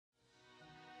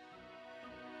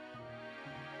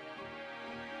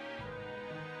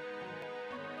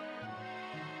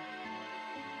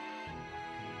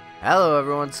Hello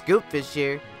everyone, ScootFish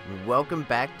here, and welcome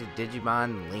back to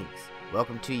Digimon Links.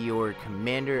 Welcome to your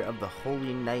Commander of the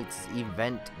Holy Knights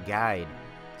event guide.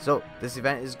 So, this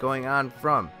event is going on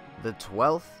from the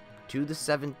 12th to the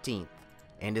 17th,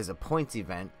 and is a points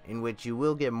event in which you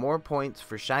will get more points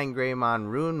for Shine Greymon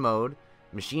Ruin Mode,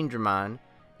 Machine Dramon,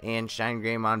 and Shine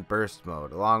Greymon Burst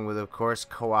Mode, along with, of course,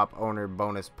 co-op owner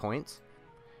bonus points.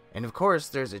 And of course,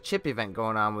 there's a chip event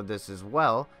going on with this as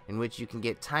well, in which you can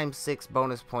get ×6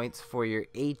 bonus points for your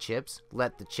A chips,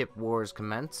 let the chip wars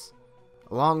commence.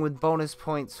 Along with bonus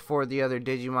points for the other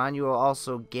Digimon, you will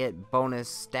also get bonus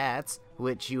stats,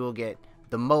 which you will get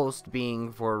the most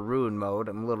being for Ruin Mode.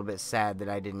 I'm a little bit sad that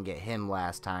I didn't get him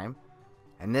last time.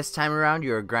 And this time around,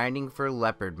 you are grinding for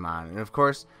Leopardmon. And of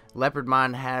course,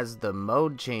 Leopardmon has the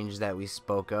mode change that we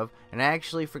spoke of, and I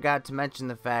actually forgot to mention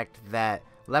the fact that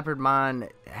Leopardmon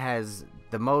has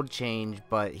the mode change,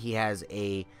 but he has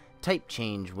a type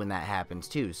change when that happens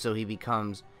too. So he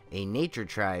becomes a nature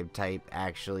tribe type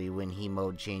actually when he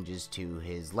mode changes to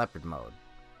his leopard mode.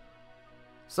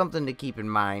 Something to keep in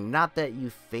mind, not that you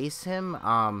face him,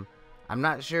 I'm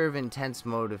not sure of intense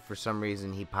mode if for some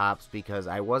reason he pops, because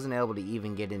I wasn't able to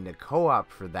even get into co-op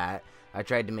for that. I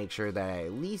tried to make sure that I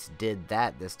at least did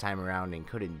that this time around and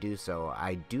couldn't do so.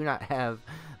 I do not have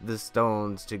the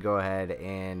stones to go ahead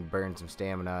and burn some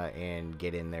stamina and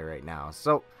get in there right now.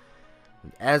 So,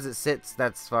 as it sits,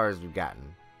 that's as far as we've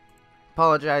gotten.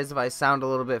 Apologize if I sound a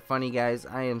little bit funny, guys.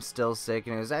 I am still sick,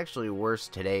 and it was actually worse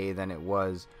today than it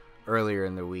was earlier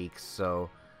in the week. So,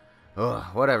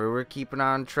 whatever, we're keeping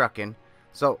on trucking.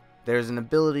 So, there's an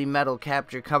ability medal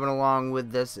capture coming along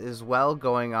with this as well,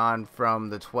 going on from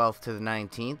the 12th to the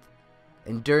 19th.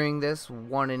 And during this,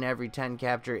 1 in every 10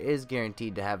 capture is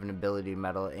guaranteed to have an ability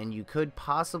medal, and you could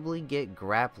possibly get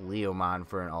Grap Leomon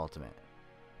for an ultimate.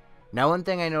 Now, one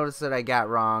thing I noticed that I got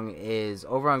wrong is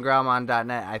over on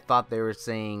Growlmon.net, I thought they were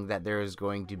saying that there is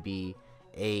going to be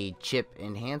a chip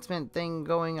enhancement thing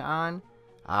going on.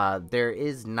 There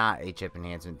is not a chip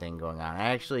enhancement thing going on. I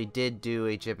actually did do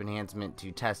a chip enhancement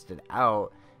to test it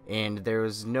out, and there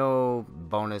was no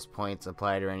bonus points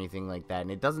applied or anything like that,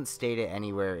 and it doesn't state it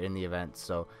anywhere in the event,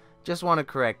 so just want to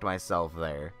correct myself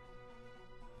there.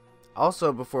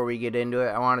 Also, before we get into it,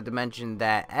 I wanted to mention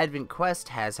that Advent Quest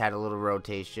has had a little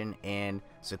rotation, and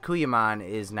Sakuyamon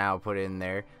is now put in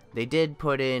there. They did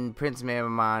put in Prince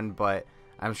Mamamon, but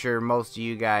I'm sure most of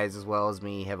you guys, as well as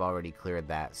me, have already cleared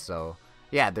that, so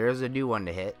yeah, there is a new one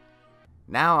to hit.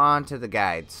 Now on to the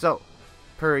guide. So,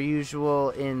 per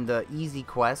usual in the easy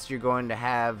quest, you're going to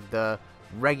have the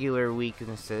regular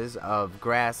weaknesses of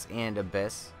Grass and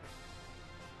Abyss.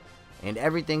 And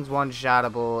everything's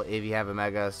one-shottable if you have a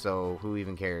Mega, so who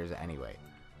even cares anyway.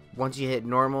 Once you hit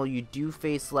normal, you do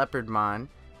face Leopardmon,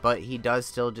 but he does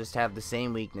still just have the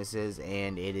same weaknesses,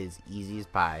 and it is easy as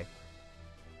pie.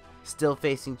 Still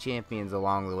facing champions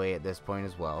along the way at this point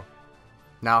as well.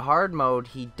 Now, hard mode,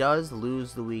 he does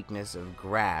lose the weakness of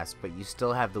Grass, but you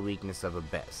still have the weakness of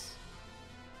Abyss.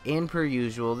 And per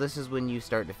usual, this is when you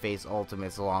start to face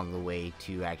ultimates along the way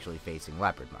to actually facing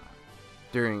Leopardmon.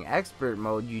 During expert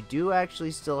mode, you do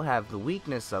actually still have the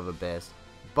weakness of Abyss,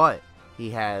 but he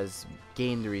has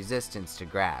gained the resistance to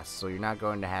Grass, so you're not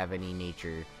going to have any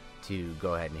nature to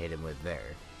go ahead and hit him with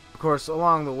there. Of course,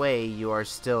 along the way, you are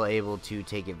still able to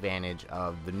take advantage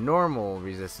of the normal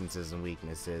resistances and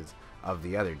weaknesses of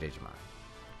the other Digimon.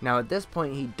 Now at this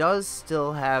point, he does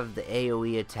still have the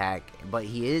AoE attack, but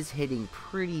he is hitting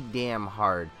pretty damn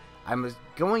hard. I'm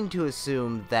going to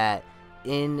assume that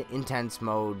in intense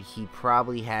mode he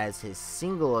probably has his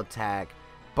single attack,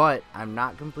 but I'm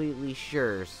not completely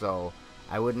sure, so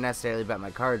I wouldn't necessarily bet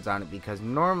my cards on it, because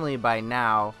normally by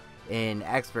now in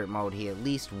expert mode he at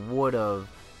least would have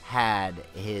had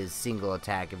his single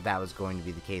attack if that was going to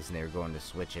be the case and they were going to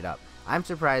switch it up. I'm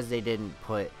surprised they didn't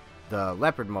put the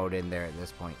leopard mode in there at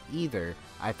this point either.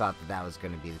 I thought that that was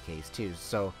going to be the case too.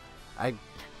 So I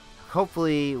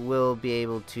hopefully will be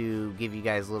able to give you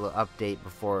guys a little update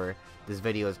before this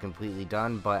video is completely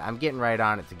done, but I'm getting right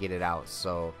on it to get it out,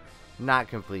 so not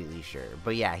completely sure.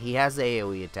 But yeah, he has the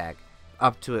AoE attack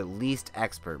up to at least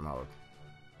expert mode.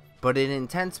 But in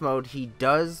intense mode, he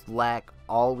does lack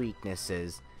all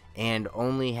weaknesses and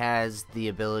only has the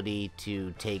ability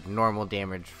to take normal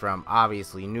damage from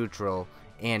obviously neutral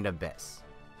and Abyss.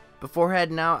 Before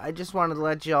heading out, I just wanted to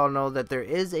let you all know that there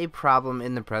is a problem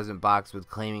in the present box with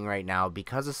claiming right now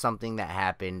because of something that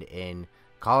happened in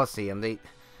Coliseum.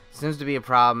 Seems to be a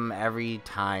problem every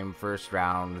time first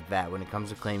round that when it comes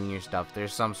to claiming your stuff,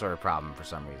 there's some sort of problem for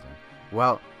some reason.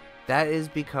 Well, that is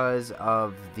because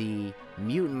of the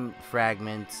mutant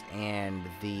fragments and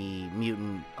the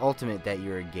mutant ultimate that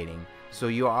you're getting. So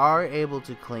you are able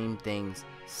to claim things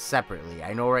separately.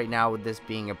 I know right now with this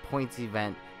being a points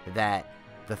event that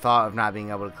the thought of not being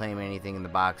able to claim anything in the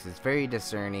box is very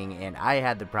discerning, and I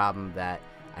had the problem that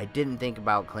I didn't think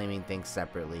about claiming things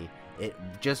separately. It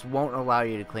just won't allow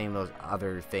you to claim those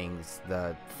other things,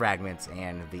 the fragments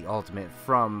and the ultimate,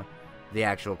 from the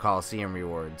actual Coliseum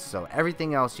rewards. So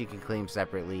everything else you can claim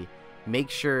separately. Make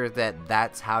sure that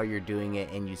that's how you're doing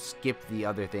it, and you skip the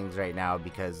other things right now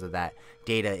because of that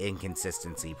data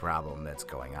inconsistency problem that's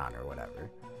going on or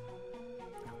whatever.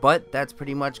 But that's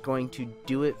pretty much going to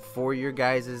do it for your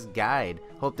guys' guide.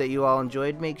 Hope that you all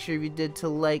enjoyed. Make sure if you did to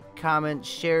like, comment,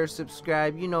 share,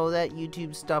 subscribe. You know, that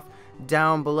YouTube stuff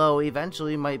down below.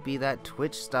 Eventually might be that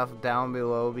Twitch stuff down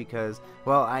below because,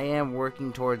 well, I am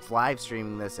working towards live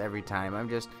streaming this every time. I'm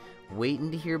just waiting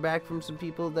to hear back from some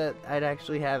people that I'd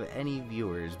actually have any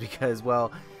viewers because,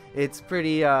 well, it's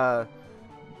pretty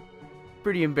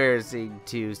embarrassing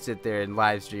to sit there and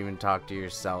live stream and talk to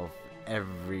yourself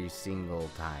every single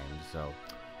time. So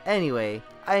anyway,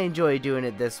 I enjoy doing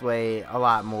it this way a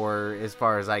lot more as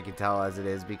far as I can tell as it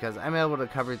is, because I'm able to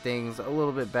cover things a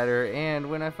little bit better, and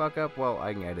when I fuck up, well,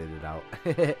 I can edit it out.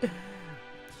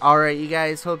 Alright, you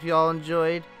guys, hope you all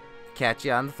enjoyed. Catch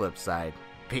you on the flip side.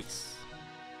 Peace.